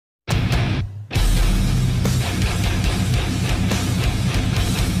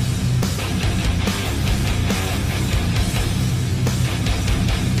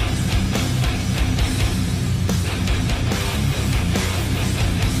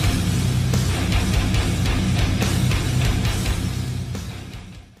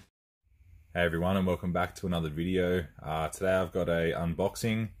Hey everyone, and welcome back to another video. Today I've got a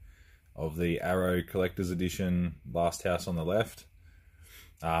unboxing of the Arrow Collector's Edition Last House on the Left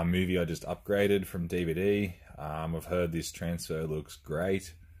movie I just upgraded from DVD. I've heard this transfer looks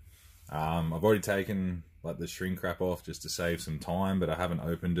great. I've already taken the shrink wrap off just to save some time, but I haven't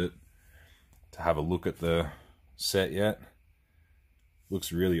opened it to have a look at the set yet.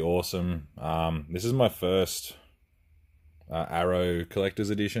 Looks really awesome. This is my first Arrow Collector's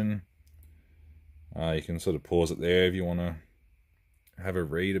Edition. You can sort of pause it there if you want to have a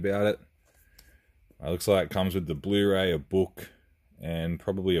read about it. Looks like it comes with the Blu-ray, a book, and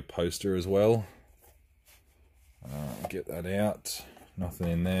probably a poster as well. Get that out. Nothing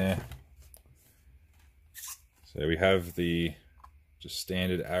in there. So we have the just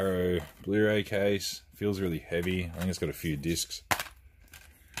standard Arrow Blu-ray case. Feels really heavy. I think it's got a few discs.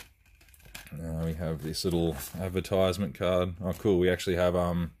 We have this little advertisement card. Oh, cool. We actually have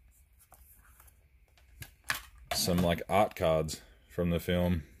some art cards from the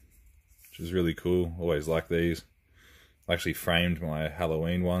film, which is really cool. Always like these. I actually framed my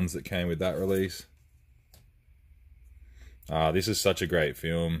Halloween ones that came with that release. This is such a great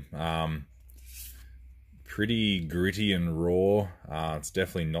film. Pretty gritty and raw. It's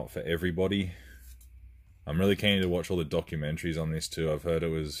definitely not for everybody. I'm really keen to watch all the documentaries on this too. I've heard it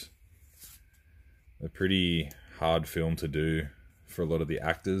was a pretty hard film to do for a lot of the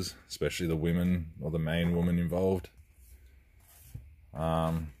actors, especially the women, or the main woman involved.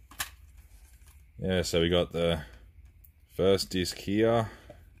 Yeah, so we got the first disc here.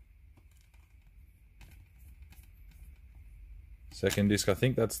 Second disc, I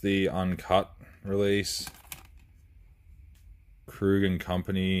think that's the uncut release. Krug and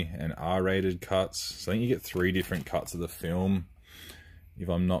Company and R-rated cuts. So I think you get 3 different cuts of the film, if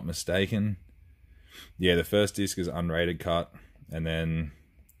I'm not mistaken. Yeah, the first disc is unrated cut, and then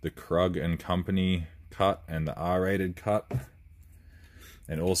the Krug and Company cut and the R-rated cut.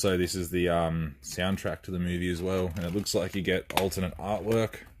 And also this is the soundtrack to the movie as well, and it looks like you get alternate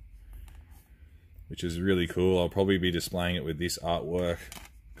artwork, which is really cool. I'll probably be displaying it with this artwork,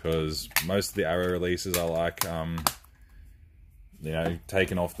 because most of the Arrow releases I like, you know,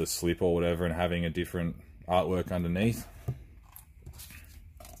 taking off the slip or whatever and having a different artwork underneath.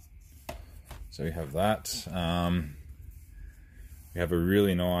 So we have that. We have a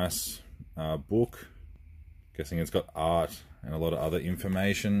really nice book. Guessing it's got art and a lot of other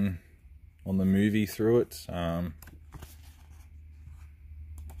information on the movie through it. Yeah,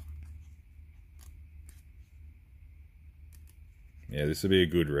 this will be a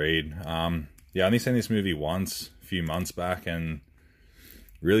good read. Yeah, I only seen this movie once, a few months back, and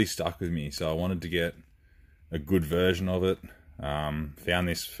really stuck with me. So I wanted to get a good version of it. Found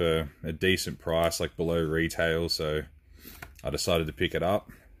this for a decent price, like below retail, so I decided to pick it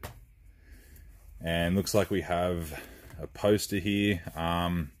up. And looks like we have a poster here.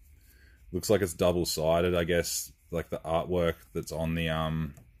 Looks like it's double-sided, I guess, like the artwork that's on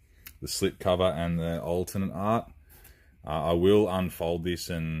the slip cover and the alternate art. I will unfold this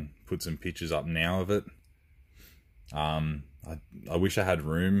and put some pictures up now of it. I wish I had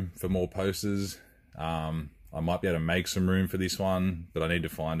room for more posters. I might be able to make some room for this one, but I need to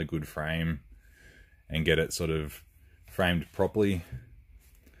find a good frame and get it sort of framed properly.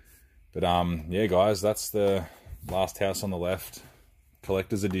 But yeah guys, that's the Last House on the Left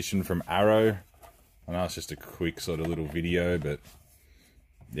Collector's Edition from Arrow. I know it's just a quick sort of little video, but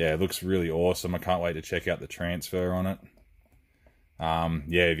yeah, it looks really awesome. I can't wait to check out the transfer on it.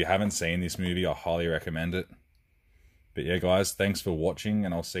 Yeah, if you haven't seen this movie, I highly recommend it. But yeah guys, thanks for watching,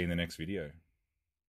 and I'll see you in the next video.